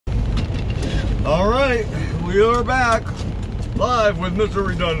All right, we are back live with Mr.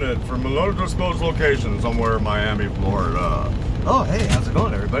 Redundant from an undisclosed location somewhere in Miami, Florida. Oh, hey, how's it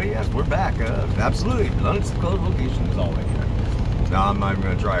going, everybody? Yes, we're back. Absolutely, an undisclosed location is always here. No, I'm not even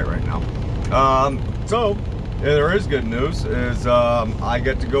going to try it right now. So, there is good news, is I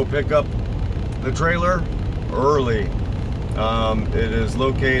get to go pick up the trailer early. It is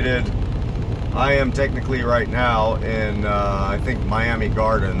located, I am technically right now in, I think, Miami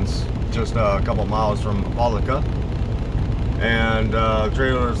Gardens, just a couple miles from Apolica. And the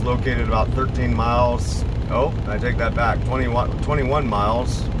trailer is located about 13 miles, oh, I take that back, 21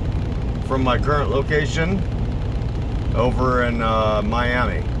 miles from my current location over in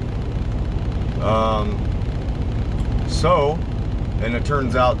Miami. And it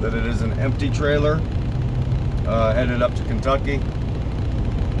turns out that it is an empty trailer headed up to Kentucky,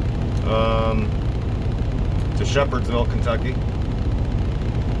 to Shepherdsville, Kentucky.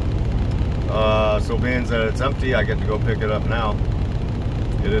 So being that it's empty, I get to go pick it up now.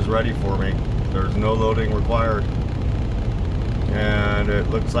 It is ready for me. There's no loading required. And it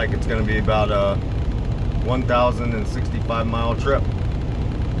looks like it's going to be about a 1,065 mile trip.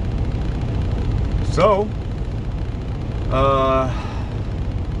 So,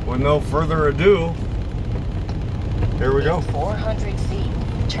 with no further ado, here we go. 400 feet,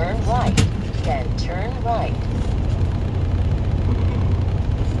 turn right, then turn right.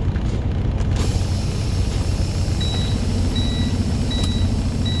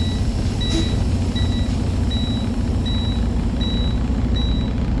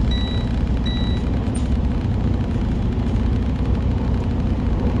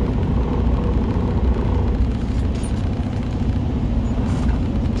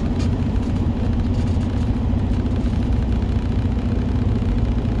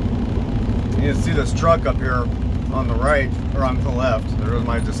 You see this truck up here on the right, or on the left. There's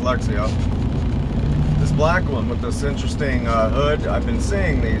my dyslexia. This black one with this interesting hood. I've been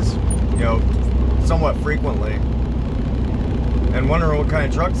seeing these, you know, somewhat frequently, and wondering what kind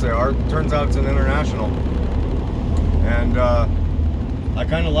of trucks they are. Turns out it's an International, and I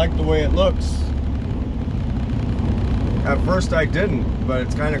kind of like the way it looks. At first I didn't, but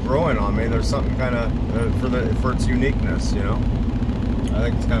it's kind of growing on me. There's something kind of for its uniqueness, you know. I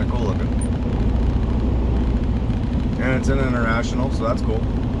think it's kind of cool looking. And it's an International, so that's cool.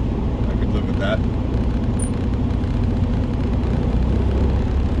 I could live with that.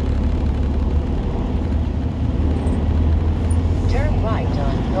 Turn right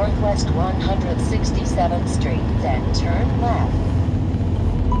on Northwest 167th Street, then turn left.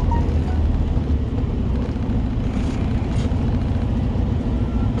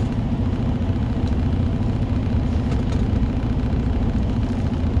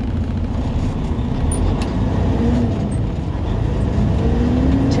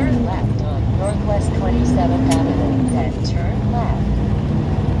 Northwest 27th Avenue, then turn left.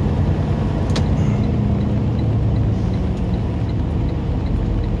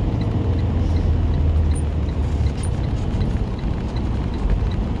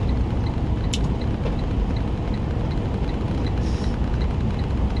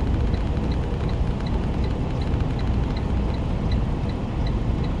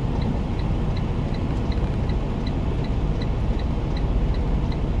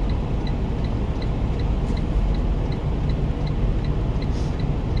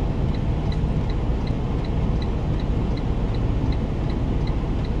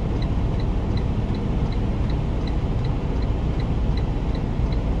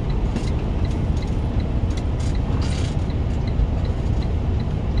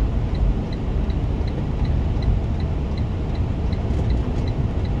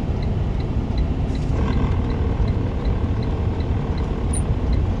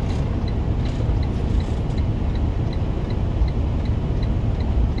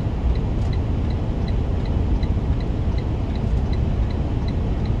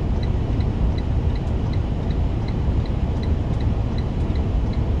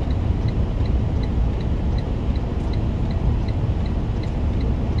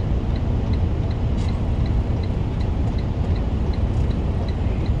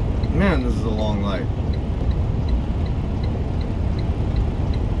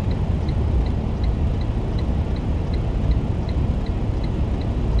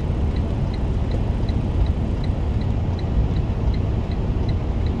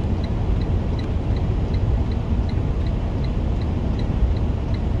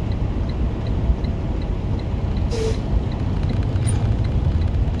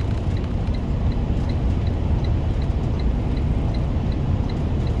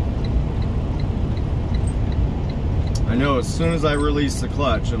 soon as I release the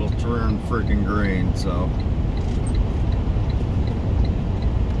clutch, it'll turn freaking green, so.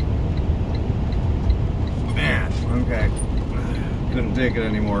 Man, okay. Couldn't take it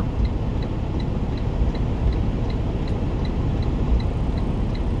anymore.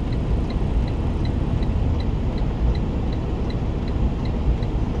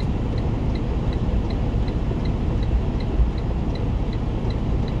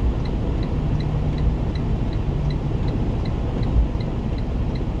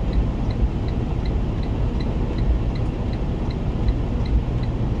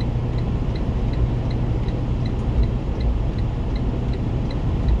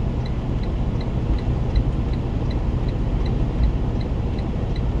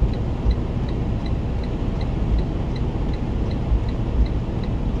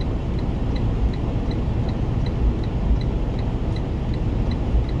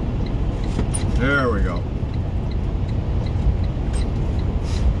 There we go.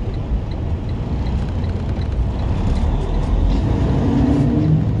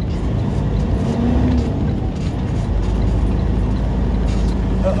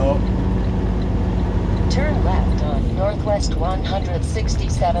 Uh-oh. Turn left on Northwest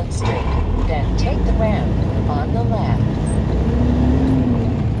 167th Street, then take the ramp on the left.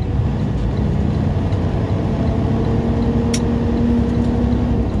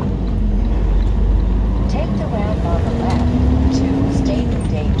 On the left to State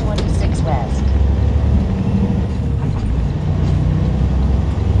Route 26 West.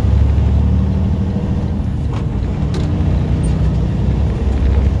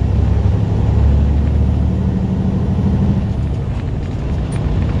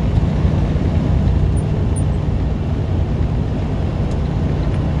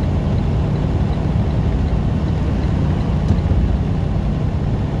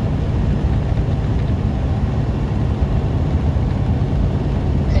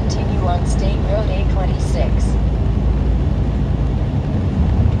 State Road 826.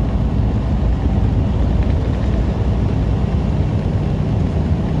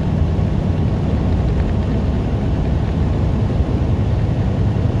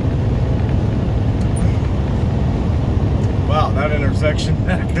 Wow, that intersection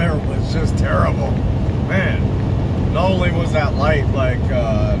back there was just terrible. Man, not only was that light like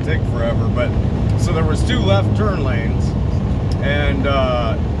take forever, but so there was 2 left turn lanes, and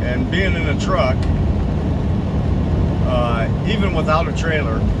being in a truck, even without a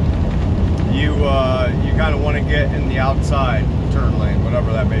trailer, you kind of want to get in the outside turn lane,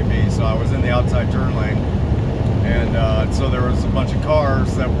 whatever that may be. So I was in the outside turn lane, and so there was a bunch of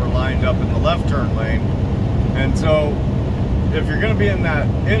cars that were lined up in the left turn lane, and so if you're going to be in that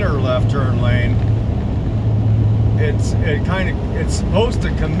inner left turn lane, it's supposed to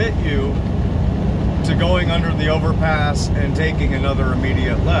commit you to going under the overpass and taking another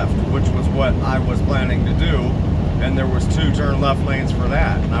immediate left, which was what I was planning to do. And there was 2 turn left lanes for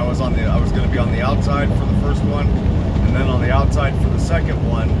that, and I was going to be on the outside for the first one, and then on the outside for the second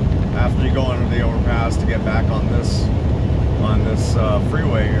one after you go under the overpass to get back on this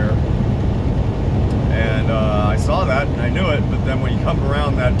freeway here. And I saw that and I knew it, but then when you come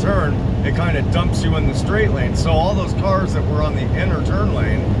around that turn, it kind of dumps you in the straight lane. So all those cars that were on the inner turn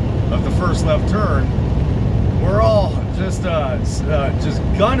lane of the first left turn were all just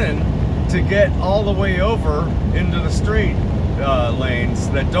gunning to get all the way over into the straight lanes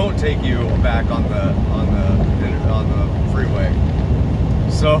that don't take you back on the freeway.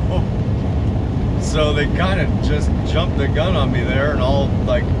 So they kind of just jumped the gun on me there, and all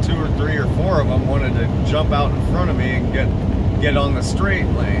like 2 or 3 or 4 of them wanted to jump out in front of me and get on the straight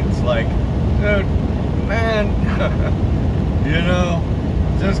lanes. Like, dude, man, you know,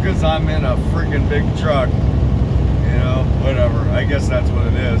 just because I'm in a freaking big truck, you know, whatever. I guess that's what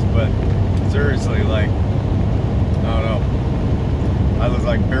it is, but seriously, like, I don't know. I was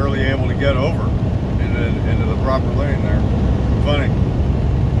like barely able to get over into the proper lane there. Funny.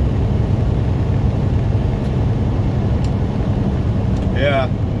 Yeah,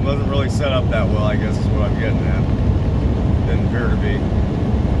 wasn't really set up that well, I guess is what I'm getting at. Didn't appear to be.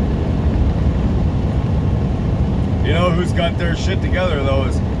 You know who's got their shit together though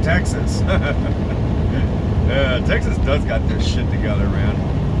is Texas. Yeah, Texas does got their shit together, man.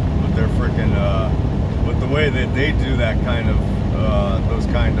 With their freaking, with the way that they do that kind of, those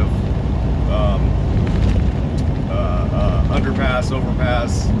kind of underpass,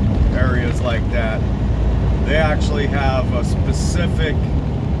 overpass areas like that. They actually have a specific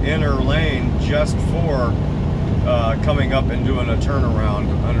inner lane just for coming up and doing a turnaround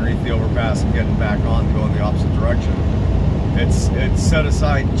underneath the overpass and getting back on to go in the opposite direction. It's set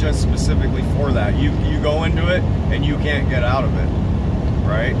aside just specifically for that. You go into it and you can't get out of it,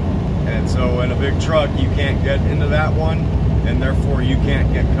 right? And so in a big truck, you can't get into that one, and therefore you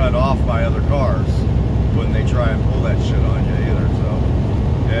can't get cut off by other cars when they try and pull that shit on you either. So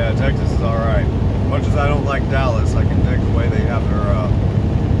yeah, Texas is all right. As much as I don't like Dallas, I can dig the way they have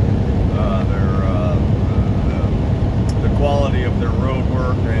the quality of their road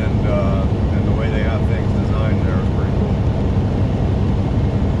work and the way they have things designed there is pretty cool.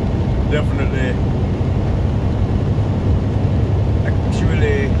 Definitely.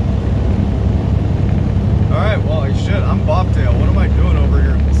 Actually. Alright, well, shit, I'm bobtail. What am I doing over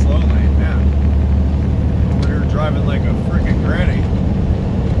here in the slow lane, man? Over here driving like a freaking granny.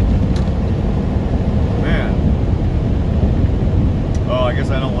 Man. Oh, I guess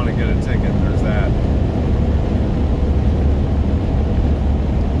I don't want to get a ticket. There's that.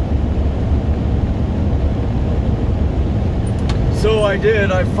 So I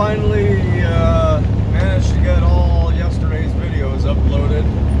did. I finally managed to get all yesterday's videos uploaded.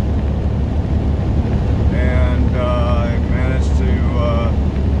 And I managed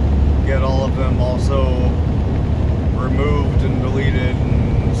to get all of them also removed and deleted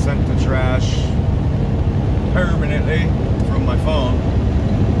and sent to trash permanently from my phone.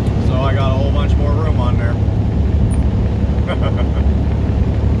 So I got a whole bunch more room on there.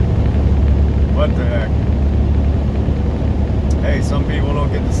 What the heck? Hey, some people don't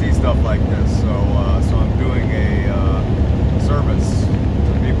get to see stuff like this, so I'm doing a service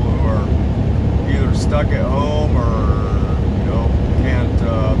to people who are either stuck at home or, you know, can't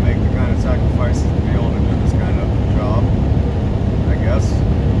make the kind of sacrifices to be able to do this kind of job, I guess.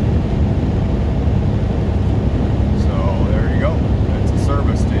 So there you go. It's a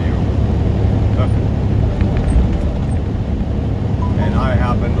service to you. And I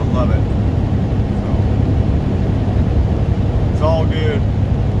happen to love it. It's all good.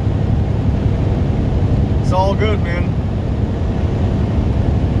 It's all good, man.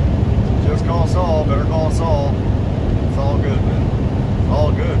 Just call Saul. Better call Saul. It's all good, man. It's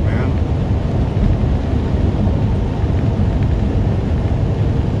all good, man.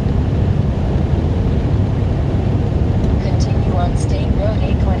 Continue on State Road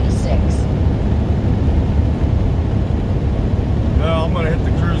 826. Well, I'm going to hit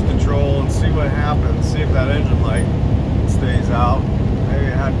the cruise control and see what happens. See if that engine light stays out. Maybe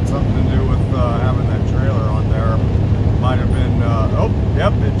it had something to do with having that trailer on there. Might have been, oh,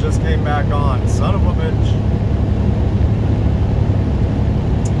 yep, it just came back on. Son of a bitch.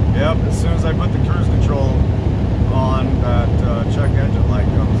 Yep, as soon as I put the cruise control on, that check engine light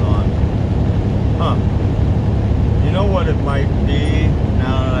comes on. Huh. You know what it might be,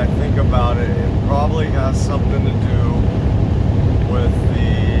 now that I think about it? It probably has something to do with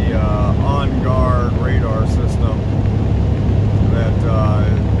the on-guard radar system that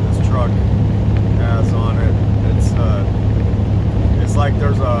this truck has on it. It's like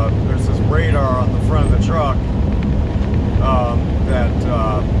there's this radar on the front of the truck that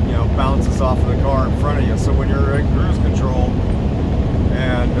you know, bounces off of the car in front of you. So when you're in cruise control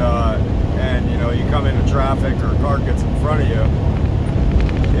and you know, you come into traffic or a car gets in front of you,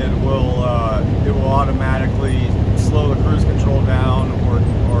 it will automatically slow the cruise control down or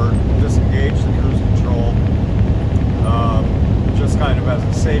disengage the cruise control. Just kind of as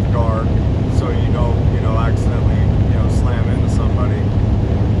a safeguard, so you don't, you know, accidentally, you know, slam into somebody,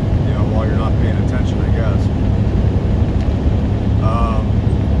 you know, while you're not paying attention, I guess.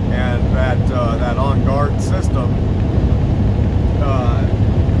 And that on-guard system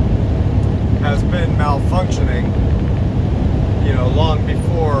has been malfunctioning, you know, long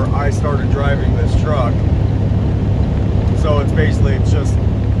before I started driving this truck. So it's basically, it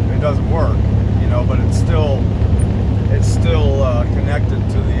doesn't work, you know, but it's still connected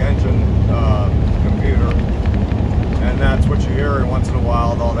to the engine computer, and that's what you hear every once in a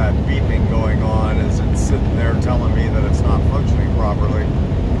while. All that beeping going on is it's sitting there telling me that it's not functioning properly.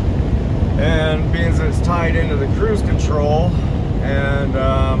 And being that it's tied into the cruise control, and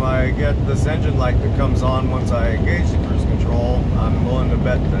I get this engine light that comes on once I engage the cruise control, I'm willing to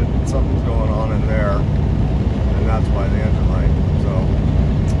bet that something's going on in there, and that's why the engine light.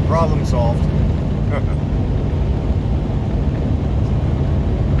 So, problem solved.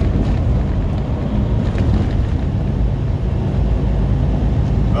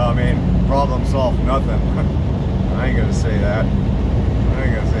 I mean, problem solved nothing. I ain't gonna say that. I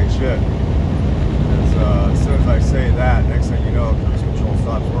ain't gonna say shit. As soon as I say that, next thing you know, cruise control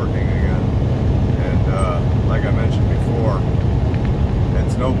stops working again. And like I mentioned before,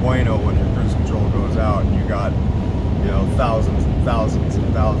 it's no bueno when your cruise control goes out and you got, you know, thousands and thousands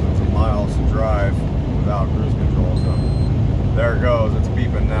and thousands of miles to drive without cruise control. So There it goes. It's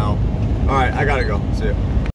beeping now. All right, I gotta go. See ya.